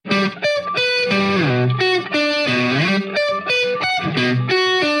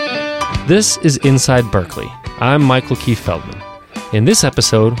This is Inside Berklee. I'm Michael Keith Feldman. In this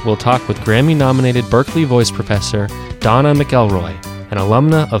episode, we'll talk with Grammy-nominated Berklee voice professor Donna McElroy, an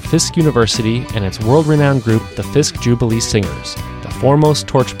alumna of Fisk University and its world-renowned group, the Fisk Jubilee Singers, the foremost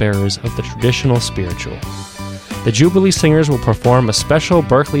torchbearers of the traditional spiritual. The Jubilee Singers will perform a special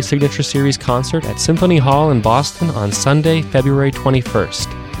Berklee Signature Series concert at Symphony Hall in Boston on Sunday, February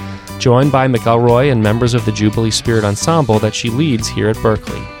 21st, joined by McElroy and members of the Jubilee Spirit Ensemble that she leads here at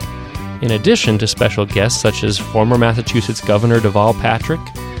Berklee. In addition to special guests such as former Massachusetts Governor Deval Patrick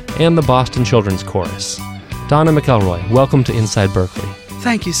and the Boston Children's Chorus. Donna McElroy, welcome to Inside Berklee.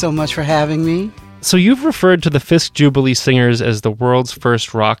 Thank you so much for having me. So you've referred to the Fisk Jubilee Singers as the world's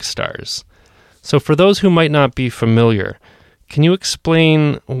first rock stars. So for those who might not be familiar, can you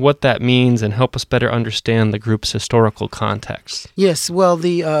explain what that means and help us better understand the group's historical context? Yes, well,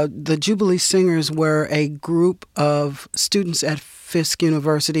 the Jubilee Singers were a group of students at Fisk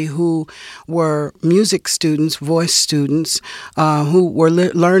University who were music students, voice students, who were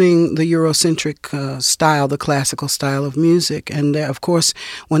learning the Eurocentric style, the classical style of music. And of course,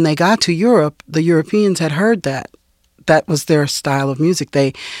 when they got to Europe, the Europeans had heard that. That was their style of music.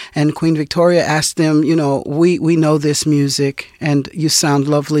 And Queen Victoria asked them, we know this music and you sound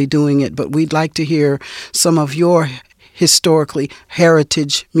lovely doing it, but we'd like to hear some of your historically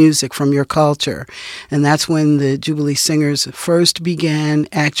heritage music from your culture. And that's when the Jubilee Singers first began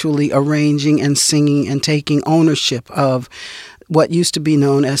actually arranging and singing and taking ownership of what used to be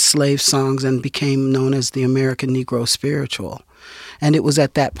known as slave songs and became known as the American Negro spiritual. And it was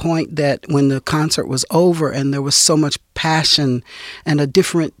at that point that when the concert was over and there was so much passion and a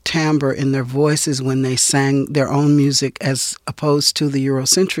different timbre in their voices when they sang their own music as opposed to the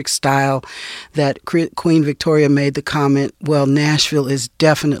Eurocentric style, that Queen Victoria made the comment, well, Nashville is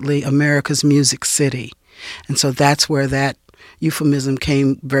definitely America's music city. And so that's where that euphemism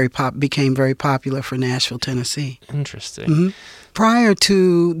became very popular for Nashville, Tennessee. Interesting. Mm-hmm. Prior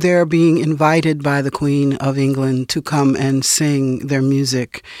to their being invited by the Queen of England to come and sing their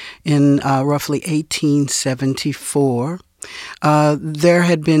music in roughly 1874, there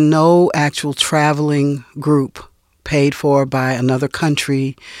had been no actual traveling group paid for by another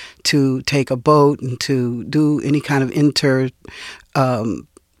country to take a boat and to do any kind of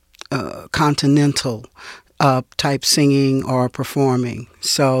intercontinental type singing or performing.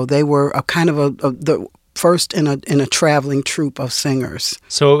 So they were a kind of the first in a traveling troupe of singers.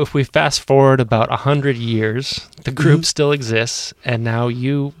 So if we fast forward about 100 years, the group still exists, and now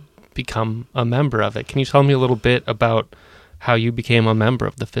you become a member of it. Can you tell me a little bit about how you became a member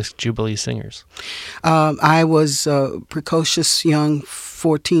of the Fisk Jubilee Singers? I was a precocious young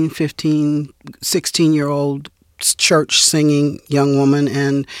 14, 15, 16-year-old church singing young woman,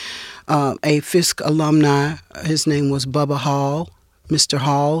 and a Fisk alumni, his name was Bubba Hall. Mr.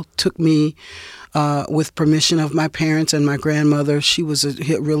 Hall took me with permission of my parents and my grandmother. She was a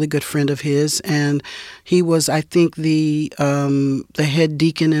really good friend of his, and he was, I think, the head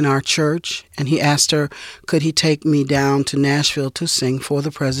deacon in our church, and he asked her, could he take me down to Nashville to sing for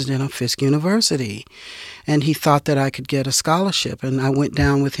the president of Fisk University? And he thought that I could get a scholarship, and I went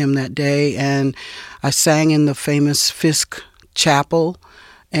down with him that day, and I sang in the famous Fisk Chapel.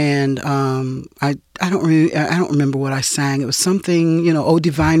 And I don't remember what I sang. It was something, O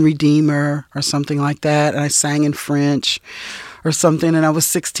Divine Redeemer or something like that. And I sang in French or something. And I was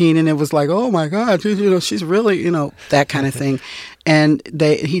 16, and it was like, oh my God, she's really, that kind of thing. And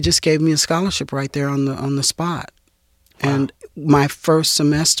he just gave me a scholarship right there on the spot. Wow. And my first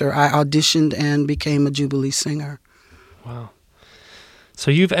semester, I auditioned and became a Jubilee singer. Wow.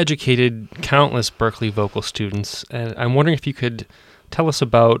 So you've educated countless Berklee vocal students, and I'm wondering if you could tell us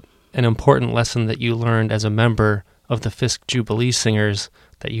about an important lesson that you learned as a member of the Fisk Jubilee Singers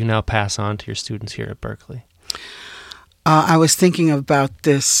that you now pass on to your students here at Berklee. I was thinking about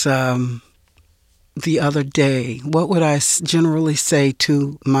this the other day. What would I generally say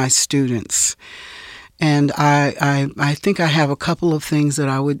to my students? And I think I have a couple of things that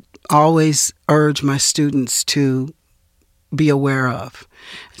I would always urge my students to be aware of.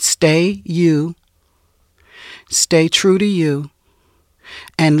 Stay you. Stay true to you.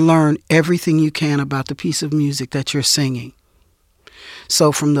 And learn everything you can about the piece of music that you're singing.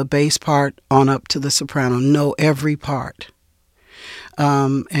 So from the bass part on up to the soprano, know every part.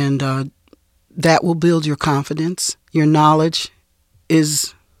 And that will build your confidence. Your knowledge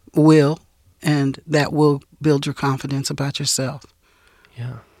will, and that will build your confidence about yourself.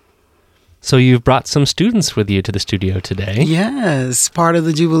 Yeah. So you've brought some students with you to the studio today. Yes, part of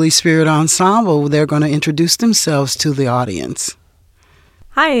the Jubilee Spirit Ensemble. They're going to introduce themselves to the audience.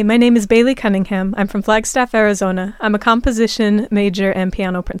 Hi, my name is Bailey Cunningham. I'm from Flagstaff, Arizona. I'm a composition major and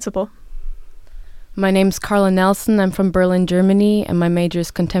piano principal. My name's Carla Nelson. I'm from Berlin, Germany, and my major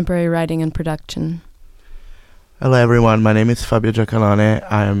is contemporary writing and production. Hello everyone, my name is Fabio Giacalone.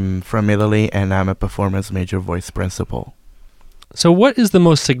 I'm from Italy and I'm a performance major voice principal. So what is the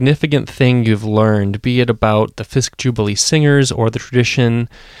most significant thing you've learned, be it about the Fisk Jubilee Singers or the tradition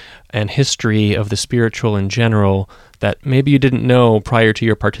and history of the spiritual in general, that maybe you didn't know prior to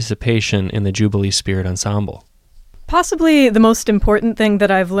your participation in the Jubilee Spirit Ensemble? Possibly the most important thing that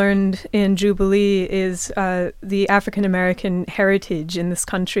I've learned in Jubilee is the African American heritage in this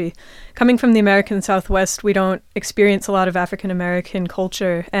country. Coming from the American Southwest, we don't experience a lot of African American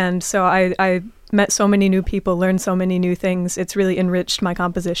culture, and so I met so many new people, learned so many new things. It's really enriched my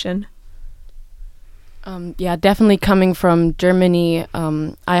composition. Definitely coming from Germany,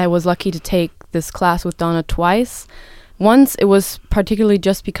 I was lucky to take this class with Donna twice. Once it was particularly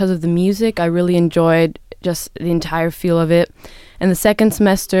just because of the music. I really enjoyed just the entire feel of it. And the second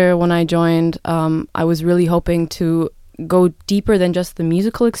semester when I joined, I was really hoping to go deeper than just the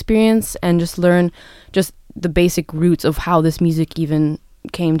musical experience and just learn just the basic roots of how this music even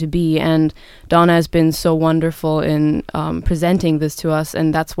came to be. And Donna has been so wonderful in presenting this to us,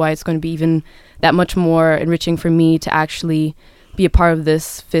 and that's why it's going to be even that much more enriching for me to actually be a part of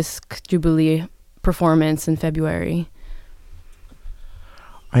this Fisk Jubilee performance in February.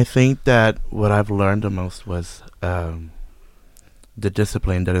 I think that what I've learned the most was the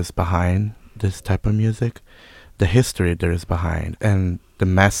discipline that is behind this type of music, the history that is behind, and the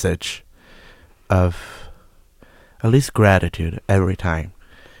message of at least gratitude every time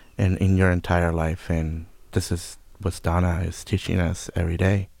and in your entire life. And this is what Donna is teaching us every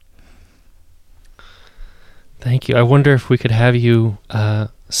day. Thank you. I wonder if we could have you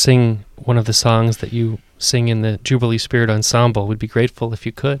sing one of the songs that you sing in the Jubilee Spirit Ensemble. We'd be grateful if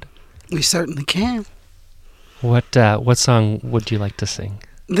you could. We certainly can. What song would you like to sing?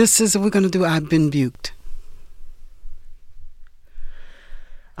 We're going to do I've Been Buked.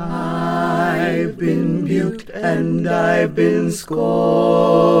 I've been buked and I've been scorned.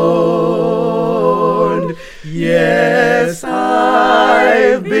 Yes,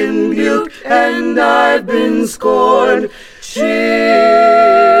 I've been buked and I've been scorned. Children,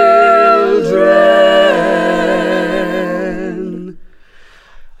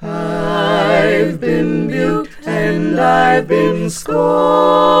 I've been buked and I've been scorned.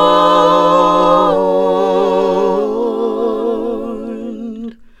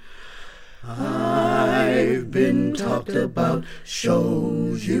 I've been talked about,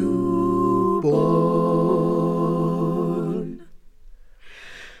 shows you born.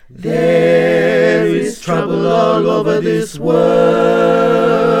 There is trouble all over this world.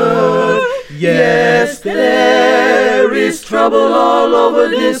 Yes, there is trouble all over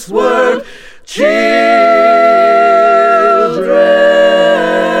this world. Children,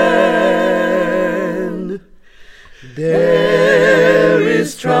 there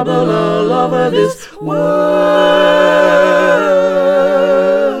is trouble all over this world.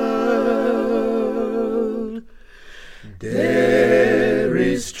 There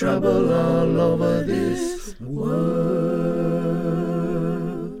is trouble all over this world.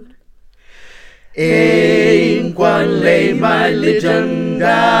 Ain't one lay my religion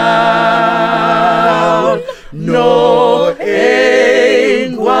down. No,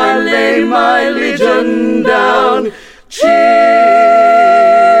 ain't one lay my religion down. Children,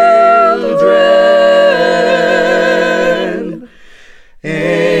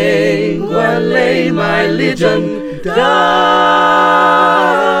 ain't one lay my religion down.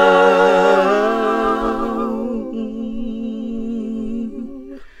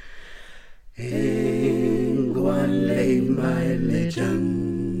 Ain't one lay my religion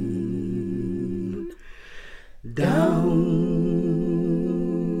down.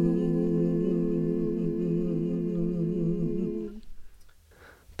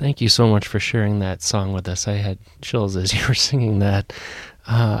 Thank you so much for sharing that song with us. I had chills as you were singing that.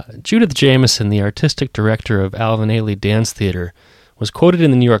 Judith Jamison, the artistic director of Alvin Ailey Dance Theater, was quoted in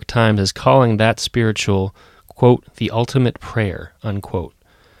the New York Times as calling that spiritual, quote, the ultimate prayer, unquote.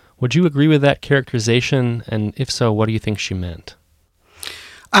 Would you agree with that characterization? And if so, what do you think she meant?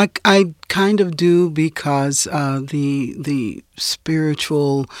 I kind of do, because the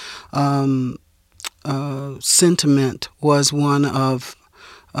spiritual sentiment was one of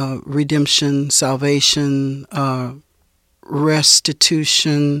redemption, salvation,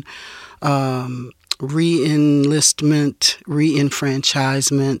 restitution, re-enlistment,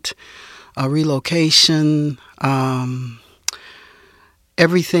 re-enfranchisement, relocation,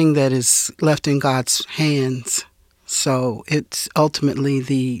 everything that is left in God's hands. So it's ultimately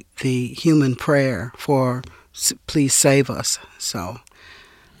the human prayer for please save us. So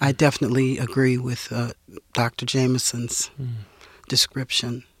I definitely agree with Dr. Jameson's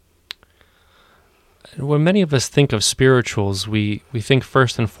description. When many of us think of spirituals, we think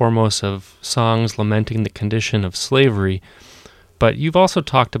first and foremost of songs lamenting the condition of slavery. But you've also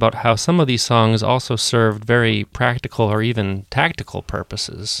talked about how some of these songs also served very practical or even tactical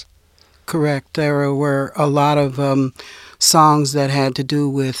purposes. Correct. There were a lot of songs that had to do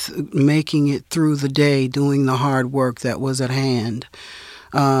with making it through the day, doing the hard work that was at hand,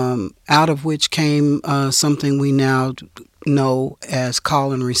 out of which came something we now know as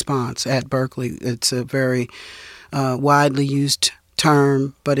call and response at Berklee. It's a very widely used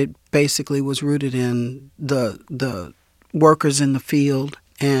term, but it basically was rooted in the workers in the field,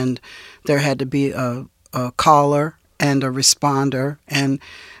 and there had to be a caller and a responder, and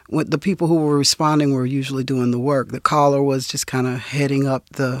the people who were responding were usually doing the work. The caller was just kind of heading up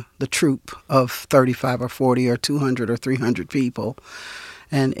the troop of 35 or 40 or 200 or 300 people,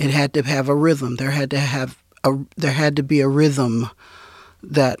 and it had to have a rhythm. There had to be a rhythm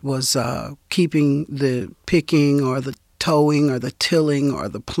that was keeping the picking or the towing or the tilling or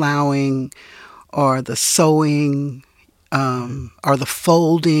the plowing or the sewing or the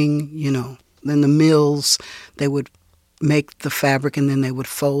folding, Then the mills, they would make the fabric and then they would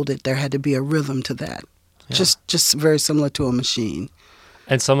fold it. There had to be a rhythm to that. Yeah. Just very similar to a machine.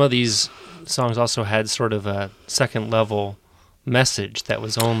 And some of these songs also had sort of a second level message that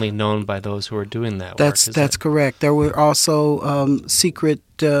was only known by those who were doing that work. That's correct. There were also secret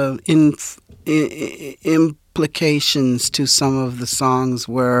implications to some of the songs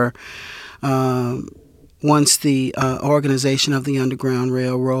where once the organization of the Underground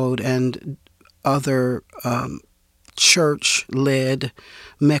Railroad and other church-led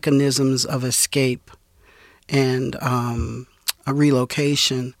mechanisms of escape and a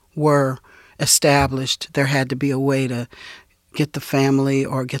relocation were established, there had to be a way to get the family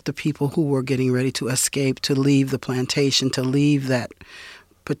or get the people who were getting ready to escape to leave the plantation, to leave that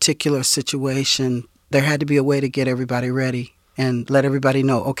particular situation. There had to be a way to get everybody ready and let everybody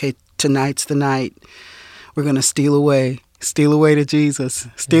know, okay, tonight's the night. We're going to steal away to Jesus,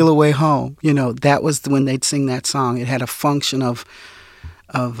 steal away home. That was when they'd sing that song. It had a function of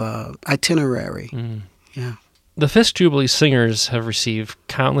itinerary. Yeah. The Fisk Jubilee Singers have received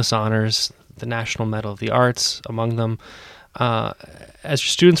countless honors, the National Medal of the Arts among them. As your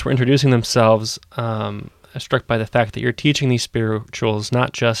students were introducing themselves, I was struck by the fact that you're teaching these spirituals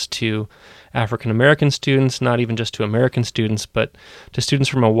not just to African American students, not even just to American students, but to students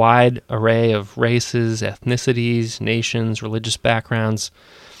from a wide array of races, ethnicities, nations, religious backgrounds.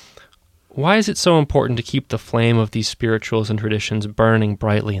 Why is it so important to keep the flame of these spirituals and traditions burning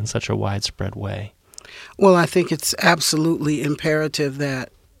brightly in such a widespread way? Well, I think it's absolutely imperative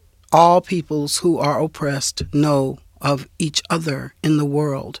that all peoples who are oppressed know of each other in the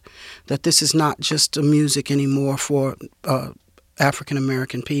world, that this is not just a music anymore for African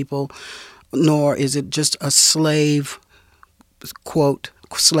American people, nor is it just a slave, quote,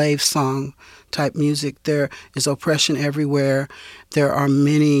 slave song type music. There is oppression everywhere. There are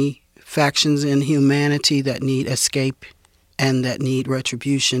many factions in humanity that need escape and that need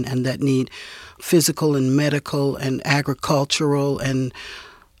retribution and that need physical and medical and agricultural. And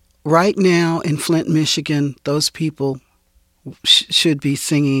right now in Flint, Michigan, those people should be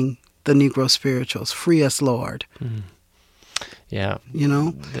singing the Negro spirituals, Free Us, Lord. Yeah.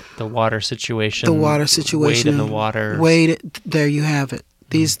 The water situation. The water situation. Wade in the water. There you have it.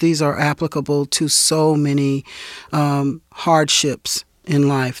 These are applicable to so many hardships in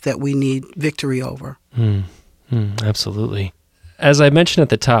life that we need victory over. Absolutely. As I mentioned at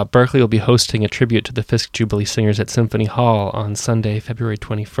the top, Berklee will be hosting a tribute to the Fisk Jubilee Singers at Symphony Hall on Sunday, February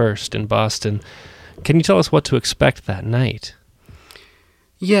 21st in Boston. Can you tell us what to expect that night?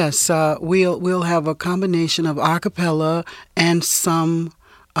 Yes, we'll have a combination of a cappella and some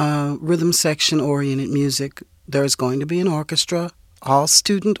rhythm section-oriented music. There's going to be an orchestra,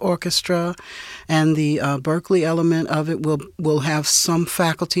 all-student orchestra, and the Berklee element of it will have some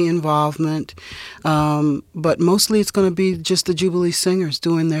faculty involvement, but mostly it's going to be just the Jubilee Singers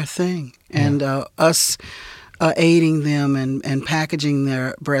doing their thing, and us aiding them and packaging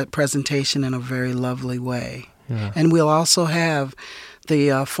their presentation in a very lovely way. Yeah. And we'll also have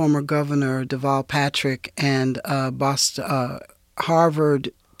the former governor, Deval Patrick, and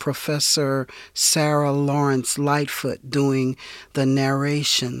Harvard Professor Sarah Lawrence Lightfoot doing the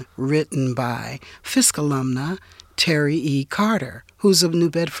narration written by Fisk alumna Terry E. Carter, who's a New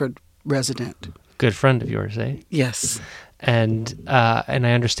Bedford resident. Good friend of yours, eh? Yes. And I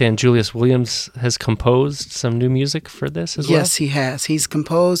understand Julius Williams has composed some new music for this as well? Yes, he has. He's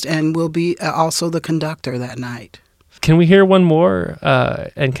composed and will be also the conductor that night. Can we hear one more?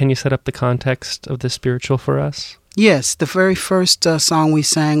 And can you set up the context of the spiritual for us? Yes, the very first song we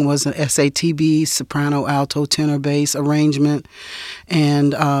sang was an SATB, soprano, alto, tenor, bass arrangement,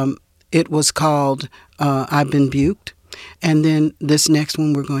 and it was called I've Been Buked. And then this next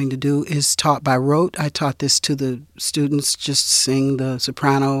one we're going to do is taught by rote. I taught this to the students, just sing the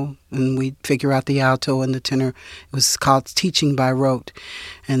soprano, and we figure out the alto and the tenor. It was called Teaching by Rote.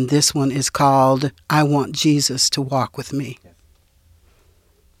 And this one is called I Want Jesus to Walk With Me.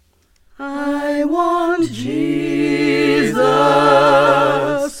 I want Jesus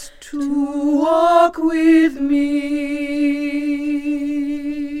to walk with me.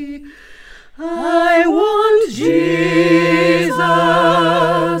 I want Jesus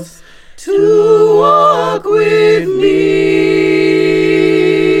to walk with me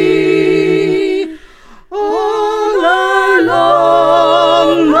all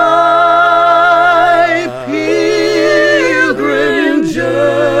along my pilgrim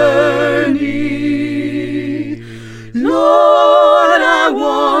journey. Lord, I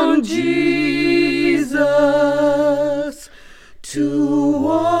want Jesus to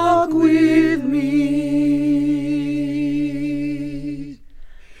walk with me.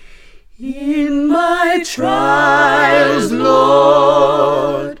 In my trials,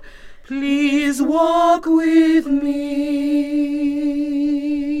 Lord, please walk with me.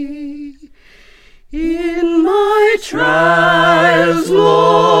 In my trials,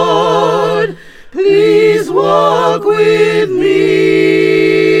 Lord, please walk with me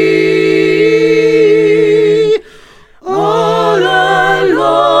all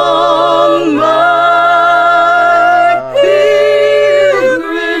along my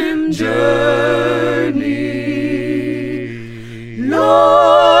pilgrim journey.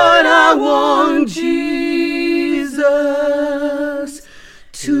 Lord, I want Jesus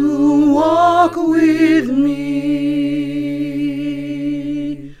to walk with me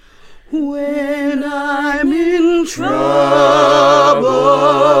when I'm in trouble.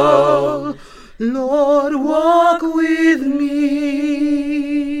 Lord, walk with me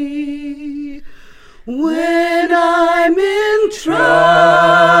when I'm in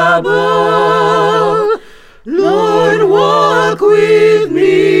trouble. Lord, walk with me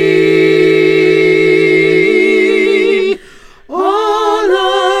all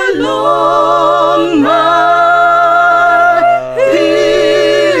along my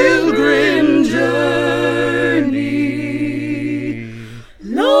pilgrim journey.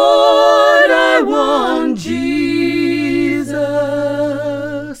 Lord, I want Jesus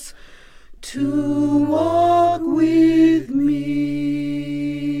to walk with me.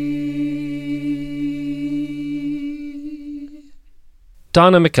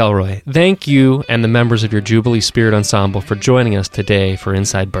 Donna McElroy, thank you and the members of your Jubilee Spirit Ensemble for joining us today for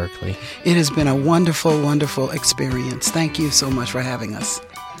Inside Berklee. It has been a wonderful, wonderful experience. Thank you so much for having us.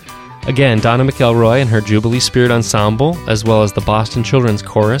 Again, Donna McElroy and her Jubilee Spirit Ensemble, as well as the Boston Children's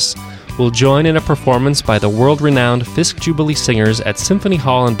Chorus, will join in a performance by the world-renowned Fisk Jubilee Singers at Symphony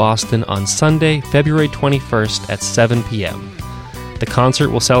Hall in Boston on Sunday, February 21st at 7 p.m. The concert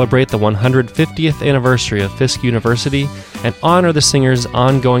will celebrate the 150th anniversary of Fisk University and honor the singers'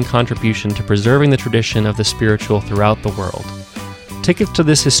 ongoing contribution to preserving the tradition of the spiritual throughout the world. Tickets to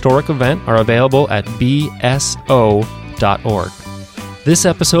this historic event are available at bso.org. This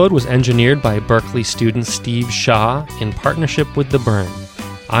episode was engineered by Berklee student Steve Shaw in partnership with The Burn.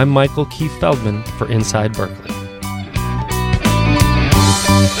 I'm Michael Keith Feldman for Inside Berklee.